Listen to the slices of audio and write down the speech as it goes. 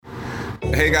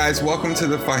Hey guys, welcome to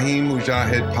the Fahim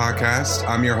Mujahid podcast.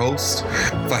 I'm your host,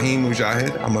 Fahim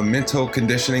Mujahid. I'm a mental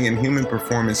conditioning and human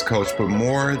performance coach, but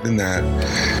more than that,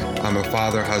 I'm a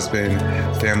father, husband,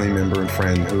 family member, and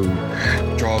friend who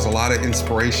draws a lot of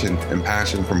inspiration and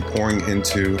passion from pouring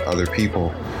into other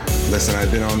people. Listen,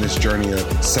 I've been on this journey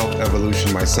of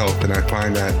self-evolution myself, and I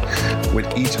find that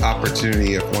with each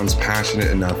opportunity, if one's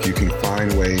passionate enough, you can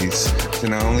find ways to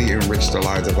not only enrich the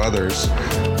lives of others,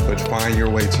 but find your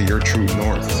way to your true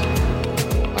north.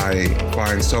 I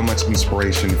find so much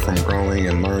inspiration from growing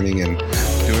and learning and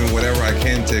doing whatever I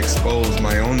can to expose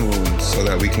my own wounds so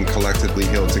that we can collectively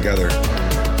heal together.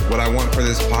 What I want for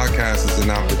this podcast is an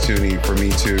opportunity for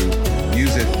me to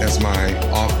use it as my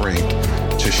offering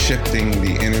to shifting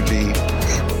the energy,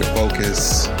 the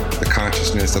focus, the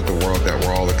consciousness of the world that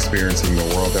we're all experiencing,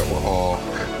 the world that we're all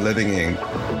living in.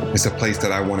 It's a place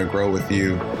that I want to grow with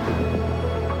you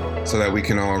so that we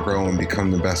can all grow and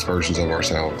become the best versions of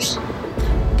ourselves.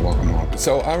 Welcome all.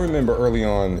 So I remember early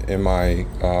on in my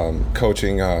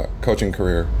coaching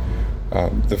career,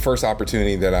 the first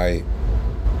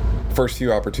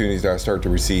few opportunities that I started to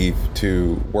receive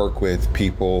to work with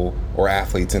people or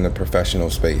athletes in the professional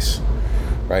space,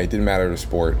 right? It didn't matter the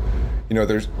sport.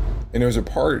 There's a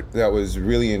part that was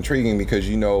really intriguing because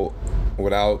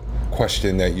without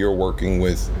question that you're working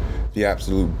with the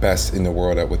absolute best in the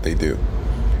world at what they do.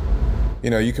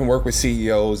 You can work with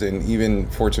CEOs and even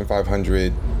Fortune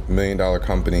 500 $1 million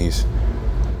companies,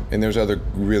 and there's other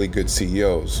really good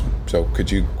CEOs. So could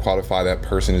you qualify that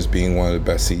person as being one of the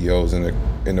best CEOs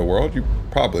in the world? You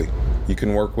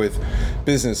can work with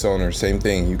business owners, same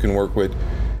thing. You can work with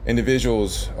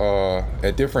individuals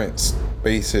at different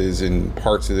spaces and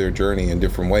parts of their journey in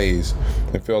different ways,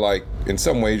 and feel like in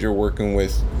some ways you're working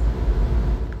with,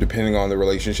 depending on the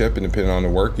relationship and depending on the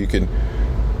work, you can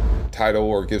title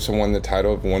or give someone the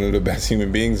title of one of the best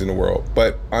human beings in the world.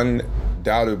 But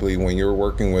undoubtedly, when you're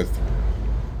working with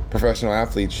professional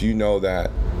athletes, you know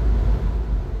that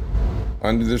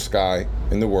under the sky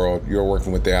in the world, you're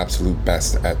working with the absolute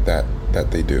best at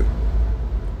that they do.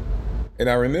 And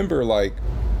I remember, like,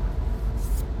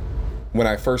 when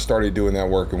I first started doing that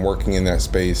work and working in that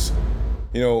space,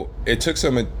 it took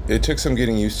some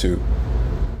getting used to,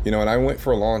 and I went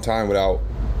for a long time without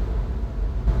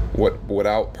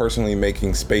personally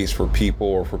making space for people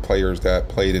or for players that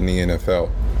played in the NFL.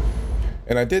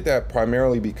 And I did that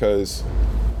primarily because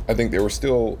I think there was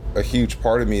still a huge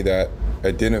part of me that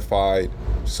identified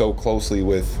so closely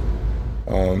with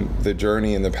the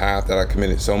journey and the path that I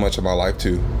committed so much of my life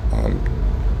to,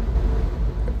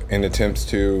 in attempts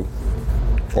to,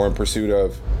 or in pursuit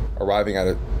of arriving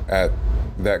at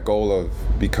that goal of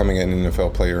becoming an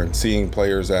NFL player, and seeing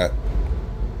players that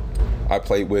I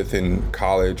played with in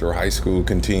college or high school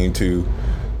continue to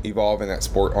evolve in that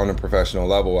sport on a professional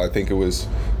level. I think it was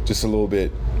just a little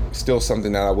bit still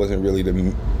something that I wasn't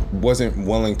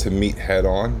willing to meet head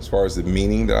on, as far as the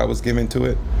meaning that I was giving to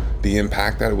it, the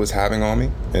impact that it was having on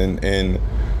me, and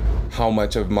how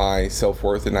much of my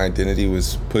self-worth and identity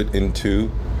was put into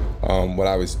what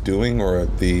I was doing, or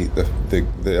the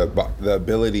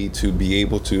ability to be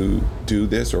able to do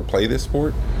this or play this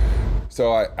sport.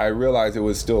 So I realized it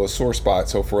was still a sore spot.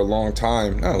 So for not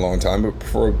a long time, but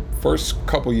for first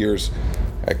couple years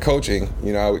at coaching,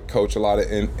 I would coach a lot of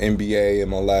NBA,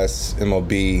 MLS,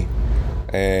 MLB,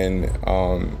 and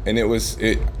it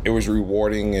was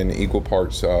rewarding and equal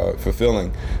parts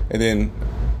fulfilling. And then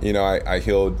I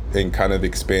healed and kind of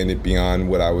expanded beyond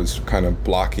what I was kind of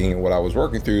blocking and what I was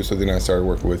working through. So then I started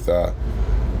working with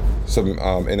some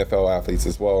NFL athletes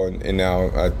as well, and now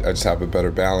I just have a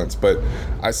better balance. But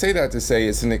I say that to say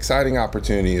it's an exciting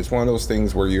opportunity. It's one of those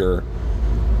things where you're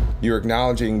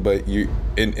acknowledging, but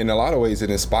in a lot of ways it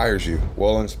inspires you.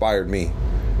 Well, it inspired me.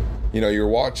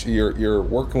 You're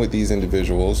working with these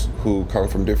individuals who come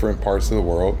from different parts of the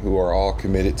world, who are all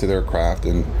committed to their craft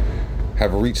and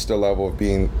have reached the level of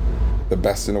being the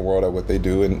best in the world at what they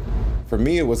do. And for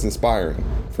me, it was inspiring.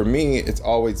 For me, it's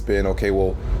always been, okay,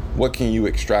 well, what can you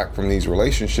extract from these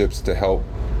relationships to help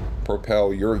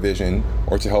propel your vision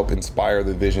or to help inspire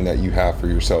the vision that you have for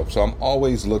yourself? So I'm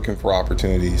always looking for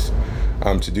opportunities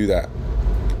to do that.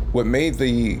 What made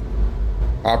the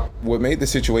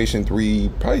situation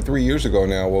probably 3 years ago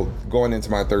now, well, going into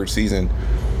my third season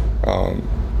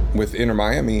with Inter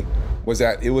Miami, was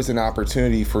that it was an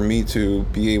opportunity for me to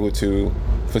be able to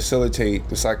facilitate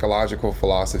the psychological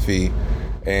philosophy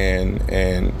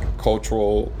and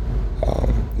cultural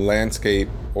landscape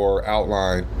or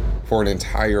outline for an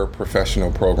entire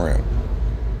professional program,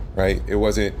 right? It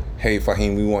wasn't, hey,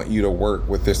 Fahim, we want you to work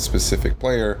with this specific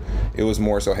player. It was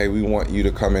more so, hey, we want you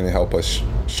to come in and help us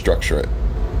structure it.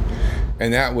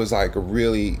 And that was like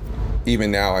really,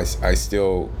 even now I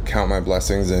still count my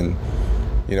blessings, and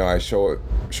I show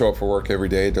up for work every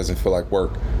day. It doesn't feel like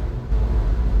work.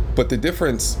 But the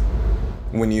difference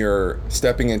when you're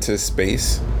stepping into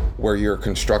space where you're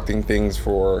constructing things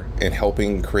for and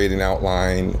helping create an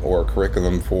outline or a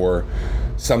curriculum for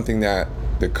something that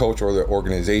the coach or the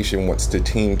organization wants the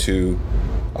team to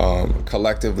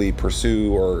collectively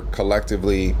pursue or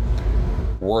collectively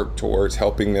work towards,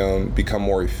 helping them become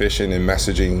more efficient in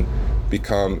messaging,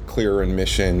 become clearer in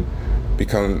mission,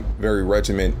 become very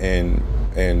regiment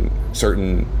in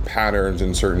certain patterns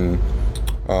and certain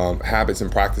habits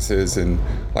and practices. And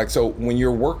so when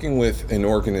you're working with an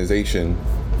organization,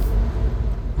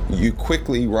 you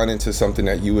quickly run into something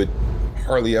that you would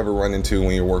hardly ever run into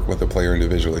when you're working with a player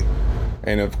individually.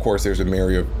 And of course, there's a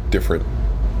myriad of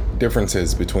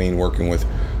differences between working with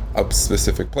a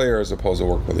specific player as opposed to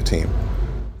working with a team.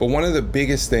 But one of the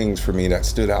biggest things for me that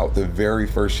stood out the very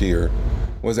first year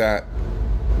was that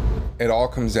it all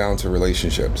comes down to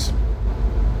relationships.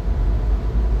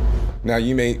 Now,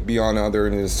 you may be on the other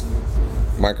end of this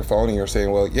microphone and you're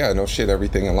saying, well, yeah, no shit,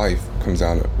 everything in life comes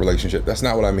down to relationship. That's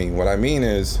not what I mean. What I mean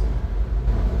is,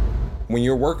 when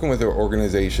you're working with an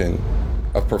organization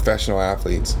of professional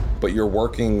athletes, but you're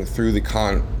working through the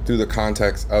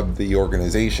context of the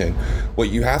organization, what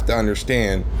you have to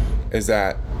understand is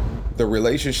that the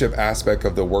relationship aspect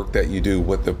of the work that you do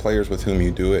with the players with whom you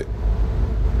do it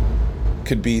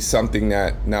could be something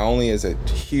that not only is a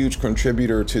huge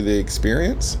contributor to the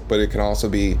experience, but it can also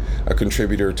be a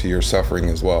contributor to your suffering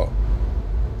as well.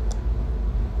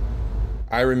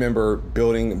 I remember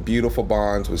building beautiful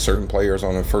bonds with certain players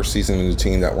on the first season of the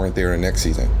team that weren't there the next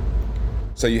season.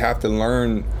 So you have to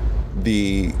learn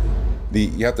the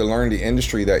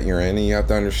industry that you're in, and you have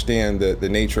to understand the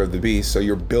nature of the beast. So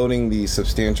you're building these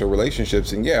substantial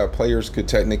relationships, and yeah, players could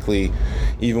technically,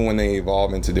 even when they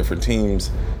evolve into different teams,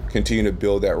 continue to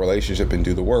build that relationship and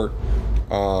do the work.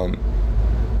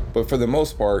 But for the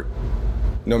most part,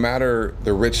 no matter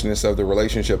the richness of the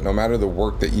relationship, no matter the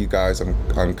work that you guys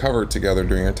uncovered together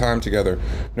during your time together,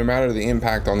 no matter the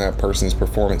impact on that person's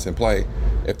performance and play,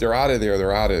 if they're out of there,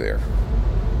 they're out of there.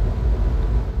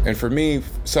 And for me,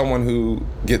 someone who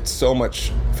gets so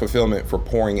much fulfillment for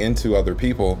pouring into other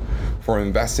people, for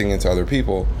investing into other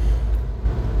people,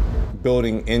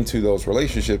 building into those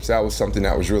relationships, that was something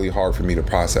that was really hard for me to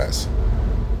process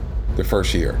the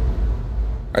first year.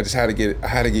 I had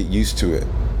to get used to it.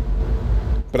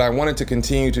 But I wanted to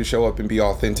continue to show up and be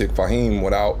authentic Fahim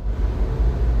without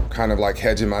kind of like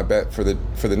hedging my bet for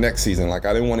the next season. Like,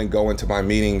 I didn't want to go into my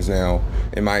meetings now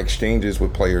and my exchanges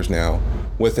with players now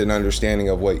with an understanding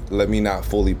of, wait, let me not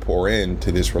fully pour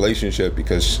into this relationship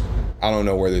because I don't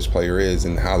know where this player is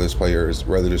and how this player is,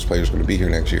 whether this player is going to be here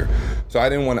next year. So I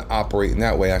didn't want to operate in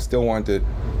that way. I still wanted to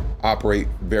operate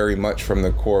very much from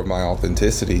the core of my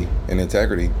authenticity and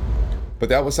integrity. But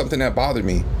that was something that bothered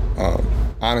me,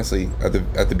 honestly,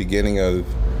 at the beginning of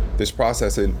this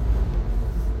process. And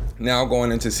now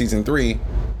going into season 3,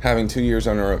 having 2 years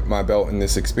under my belt in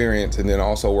this experience, and then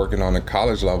also working on a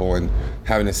college level and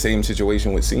having the same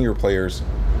situation with senior players,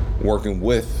 working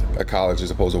with a college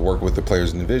as opposed to working with the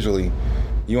players individually,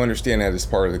 you understand that it's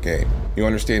part of the game. You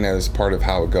understand that it's part of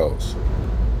how it goes.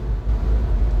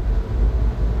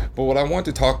 But what I want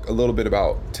to talk a little bit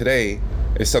about today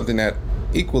is something that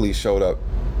equally showed up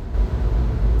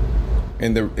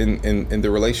in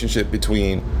the relationship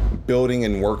between building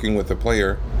and working with a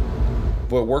player,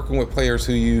 but working with players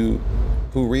who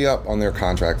re-up on their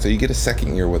contract, so you get a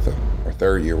second year with them or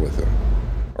third year with them,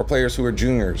 or players who are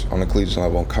juniors on the collegiate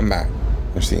level and come back,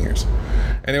 they're seniors.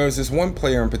 And there was this one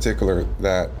player in particular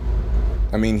that,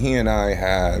 I mean, he and I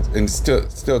had, and still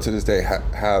to this day,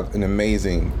 have an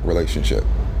amazing relationship.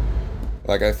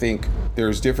 Like, I think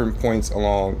there's different points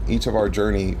along each of our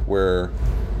journey where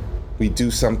we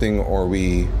do something or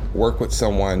we work with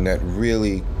someone that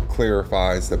really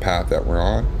clarifies the path that we're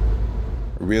on,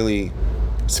 really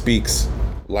speaks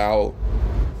out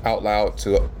loud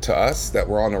to us that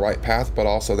we're on the right path, but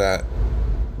also that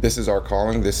this is our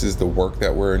calling, this is the work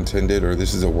that we're intended, or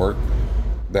this is a work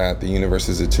that the universe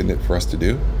is intended for us to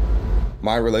do.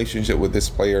 My relationship with this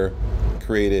player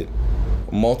created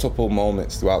multiple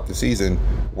moments throughout the season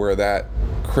where that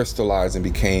crystallized and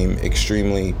became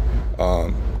extremely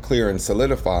clear and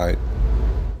solidified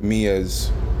me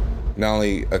as not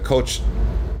only a coach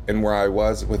and where I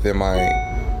was within my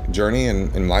journey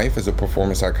in life as a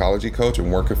performance psychology coach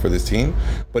and working for this team,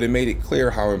 but it made it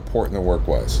clear how important the work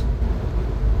was.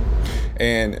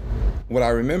 And what I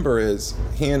remember is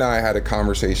he and I had a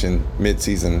conversation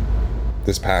mid-season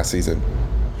this past season,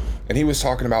 and he was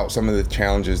talking about some of the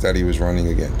challenges that he was running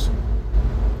against.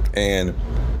 and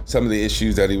some of the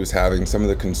issues that he was having, some of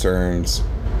the concerns,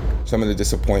 some of the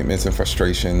disappointments and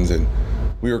frustrations. And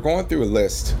we were going through a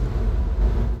list,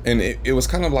 and it was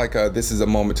kind of like this is a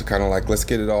moment to kind of like, let's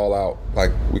get it all out.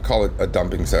 Like, we call it a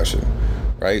dumping session,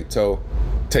 right? So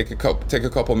take a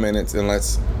couple minutes and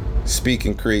let's speak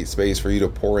and create space for you to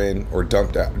pour in or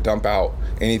dump out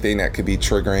anything that could be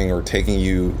triggering or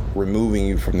removing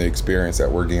you from the experience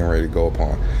that we're getting ready to go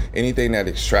upon. Anything that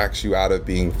extracts you out of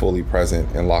being fully present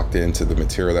and locked into the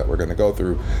material that we're going to go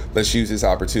through. Let's use this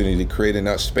opportunity to create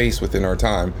enough space within our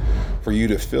time for you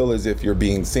to feel as if you're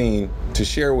being seen, to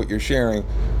share what you're sharing,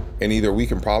 and either we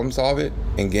can problem solve it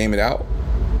and game it out,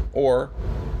 or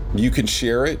you can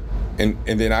share it and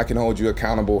then I can hold you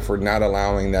accountable for not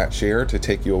allowing that share to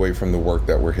take you away from the work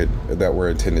that we're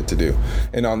intended to do.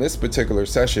 And on this particular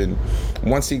session,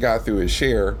 once he got through his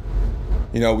share,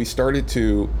 we started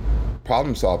to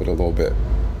problem solve it a little bit.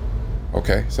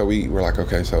 Okay, so we were like,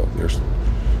 okay, so there's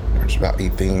about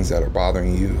 8 things that are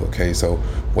bothering you. Okay, so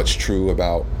what's true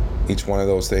about each one of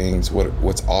those things?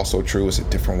 What's also true is a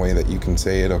different way that you can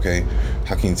say it. Okay,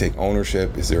 how can you take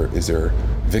ownership? Is there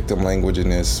victim language in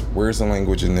this? Where's the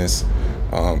language in this?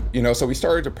 So we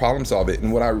started to problem solve it.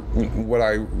 And what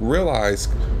I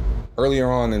realized earlier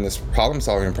on in this problem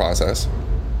solving process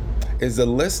is the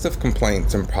list of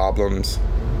complaints and problems,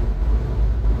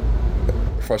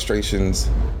 frustrations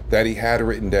that he had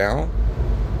written down,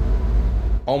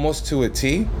 almost to a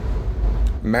T,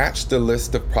 matched the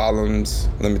list of problems,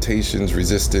 limitations,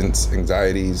 resistance,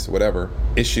 anxieties, whatever,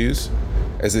 issues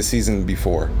as the season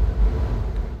before.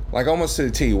 Like almost to the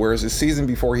T, whereas the season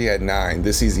before he had 9,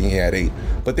 this season he had 8.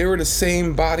 But they were the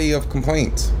same body of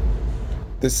complaints,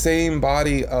 the same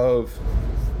body of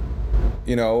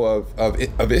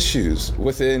issues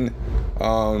within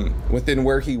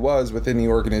where he was within the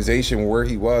organization, where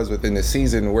he was within the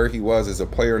season, where he was as a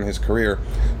player in his career,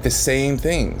 the same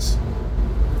things.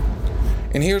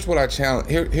 And here's what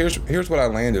here's what I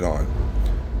landed on.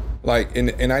 Like,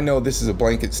 and I know this is a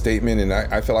blanket statement, and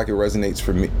I feel like it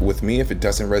resonates with me. If it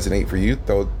doesn't resonate for you,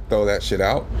 throw that shit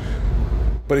out.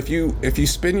 But if you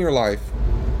spend your life,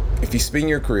 if you spend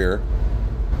your career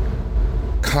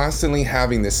constantly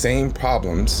having the same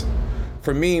problems,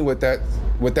 for me, what that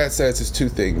says is 2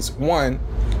 things. One,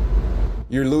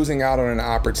 you're losing out on an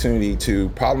opportunity to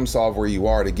problem solve where you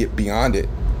are, to get beyond it,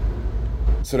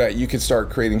 so that you can start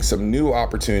creating some new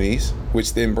opportunities,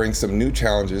 which then brings some new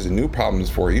challenges and new problems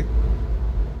for you,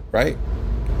 right?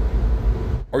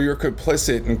 Or you're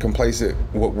complicit and complacent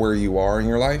where you are in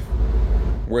your life,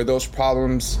 where those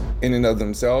problems in and of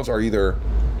themselves are either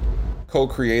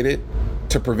co-created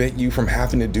to prevent you from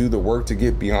having to do the work to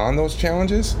get beyond those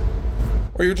challenges,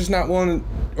 or you're just not willing,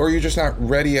 or you're just not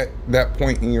ready at that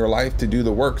point in your life to do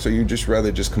the work, so you just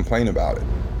rather just complain about it.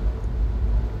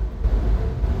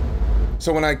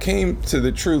 So when I came to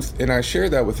the truth and I shared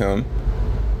that with him,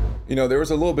 there was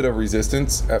a little bit of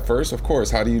resistance at first. Of course,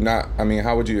 how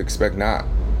would you expect not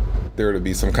there to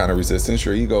be some kind of resistance?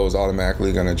 Your ego is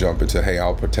automatically going to jump into, hey,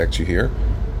 I'll protect you here.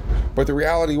 But the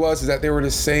reality is that they were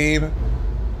the same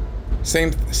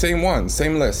one,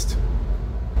 same list.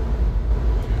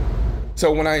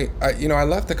 So when I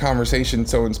left the conversation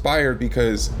so inspired,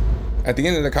 because at the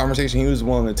end of the conversation, he was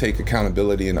willing to take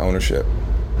accountability and ownership.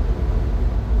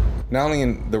 Not only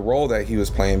in the role that he was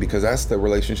playing, because that's the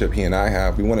relationship he and I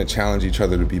have. We want to challenge each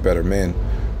other to be better men,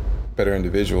 better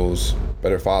individuals,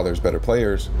 better fathers, better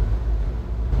players.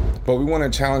 But we want to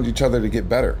challenge each other to get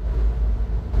better.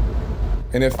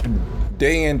 And if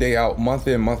day in, day out, month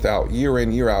in, month out, year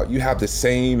in, year out, you have the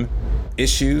same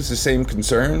issues, the same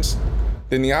concerns,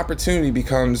 then the opportunity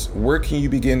becomes, where can you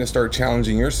begin to start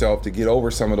challenging yourself to get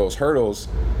over some of those hurdles,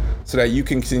 so that you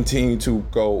can continue to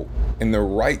go in the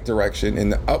right direction, in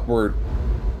the upward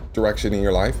direction in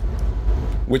your life,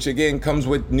 which again comes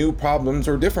with new problems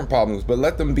or different problems, but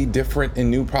let them be different and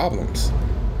new problems.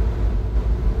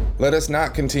 Let us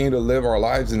not continue to live our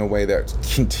lives in a way that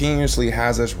continuously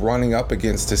has us running up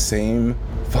against the same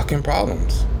fucking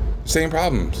problems. Same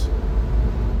problems.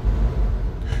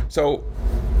 So,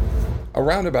 a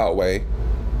roundabout way,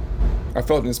 I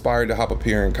felt inspired to hop up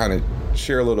here and kind of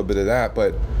share a little bit of that,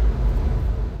 but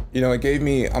it gave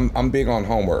me, I'm big on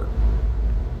homework.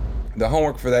 The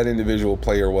homework for that individual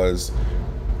player was,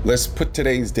 let's put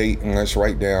today's date and let's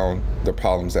write down the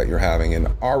problems that you're having. And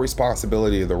our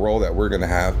responsibility, the role that we're going to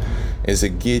have, is to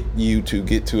get you to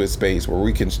get to a space where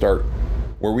we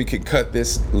can cut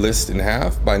this list in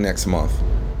half by next month.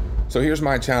 So here's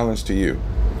my challenge to you.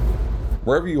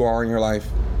 Wherever you are in your life,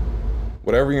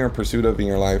 whatever you're in pursuit of in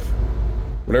your life,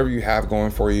 whatever you have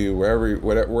going for you,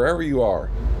 wherever you are,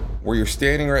 where you're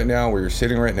standing right now, where you're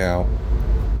sitting right now,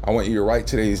 I want you to write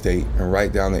today's date and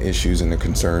write down the issues and the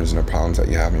concerns and the problems that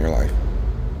you have in your life.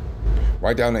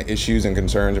 Write down the issues and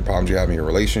concerns and problems you have in your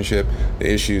relationship, the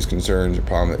issues, concerns, and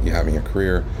problems that you have in your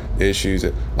career, the issues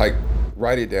that,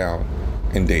 write it down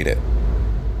and date it.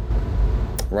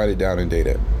 Write it down and date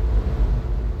it.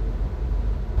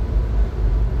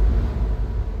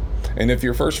 And if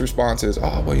your first response is,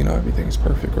 everything's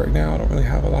perfect right now, I don't really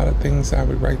have a lot of things I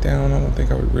would write down, I don't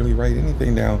think I would really write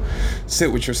anything down,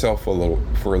 sit with yourself for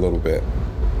a little bit.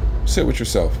 Sit with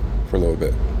yourself for a little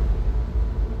bit.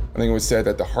 I think it was said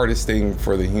that the hardest thing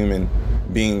for the human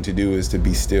being to do is to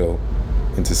be still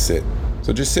and to sit.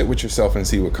 So just sit with yourself and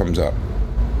see what comes up.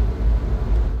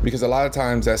 Because a lot of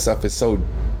times that stuff is so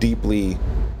deeply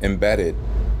embedded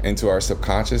into our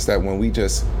subconscious that when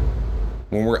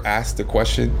we're asked the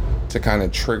question to kind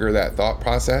of trigger that thought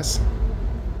process,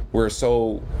 we're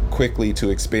so quickly to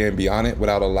expand beyond it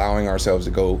without allowing ourselves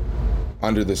to go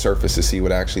under the surface to see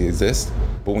what actually exists.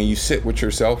 But when you sit with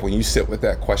yourself, when you sit with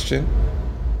that question,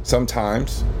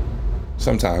 sometimes,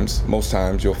 most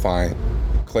times you'll find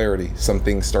clarity. Some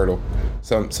things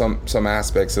some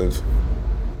aspects of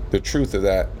the truth of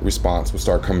that response will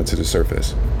start coming to the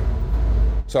surface.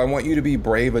 So I want you to be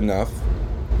brave enough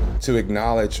to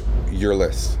acknowledge your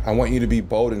list. I want you to be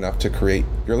bold enough to create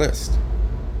your list.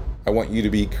 I want you to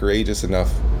be courageous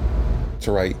enough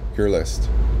to write your list.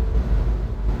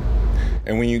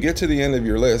 And when you get to the end of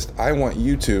your list, I want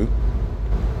you to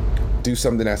do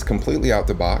something that's completely out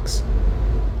the box.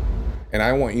 And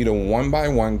I want you to one by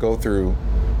one go through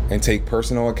and take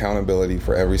personal accountability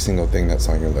for every single thing that's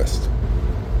on your list.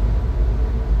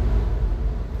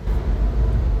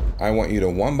 I want you to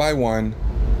one by one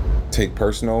take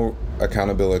personal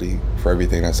accountability for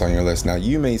everything that's on your list. Now,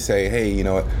 you may say, hey, you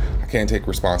know what? I can't take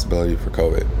responsibility for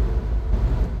COVID.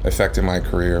 Affecting my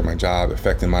career, my job,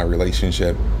 affecting my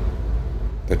relationship,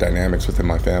 the dynamics within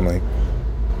my family.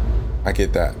 I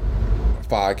get that.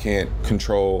 If I can't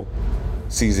control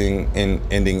seizing and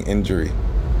ending injury,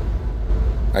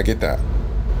 I get that.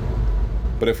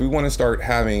 But if we want to start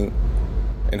having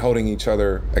and holding each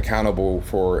other accountable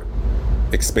for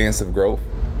expansive growth,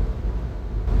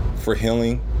 for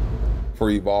healing, for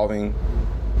evolving,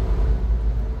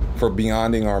 for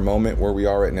beyonding our moment where we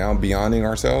are right now, beyonding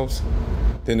ourselves,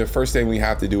 then the first thing we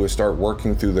have to do is start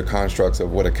working through the constructs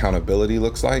of what accountability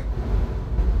looks like,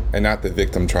 and not the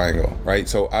victim triangle, right?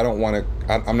 So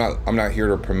I'm not here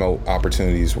to promote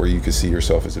opportunities where you can see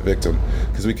yourself as a victim,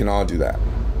 because we can all do that.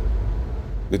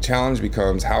 The challenge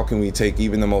becomes, how can we take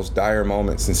even the most dire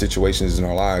moments and situations in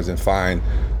our lives and find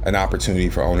an opportunity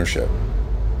for ownership?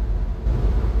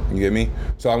 You get me?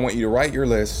 So I want you to write your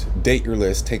list, date your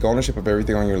list, take ownership of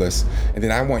everything on your list. And then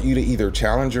I want you to either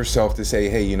challenge yourself to say,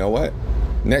 hey, you know what?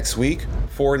 Next week,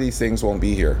 4 of these things won't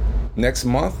be here. Next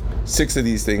month, 6 of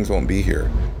these things won't be here.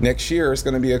 Next year, it's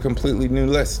going to be a completely new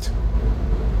list.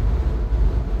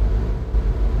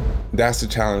 That's the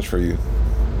challenge for you.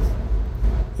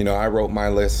 You know, I wrote my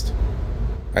list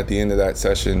at the end of that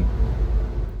session,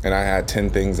 and I had 10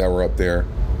 things that were up there.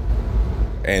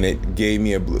 And it gave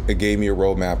me a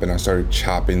roadmap, and I started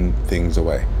chopping things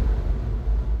away.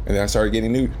 And then I started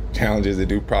getting new challenges and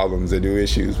new problems and new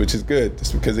issues, which is good,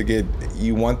 just because, again,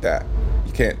 you want that.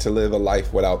 You can't, to live a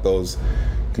life without those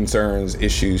concerns,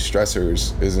 issues,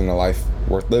 stressors isn't a life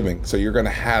worth living. So you're going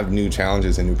to have new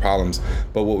challenges and new problems.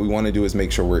 But what we want to do is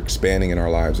make sure we're expanding in our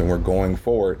lives and we're going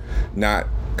forward, not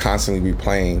constantly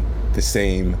replaying the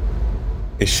same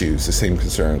issues, the same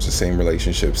concerns, the same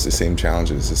relationships, the same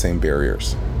challenges, the same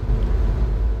barriers.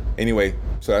 Anyway,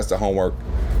 so that's the homework.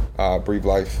 Breathe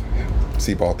life,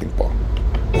 see ball, think ball.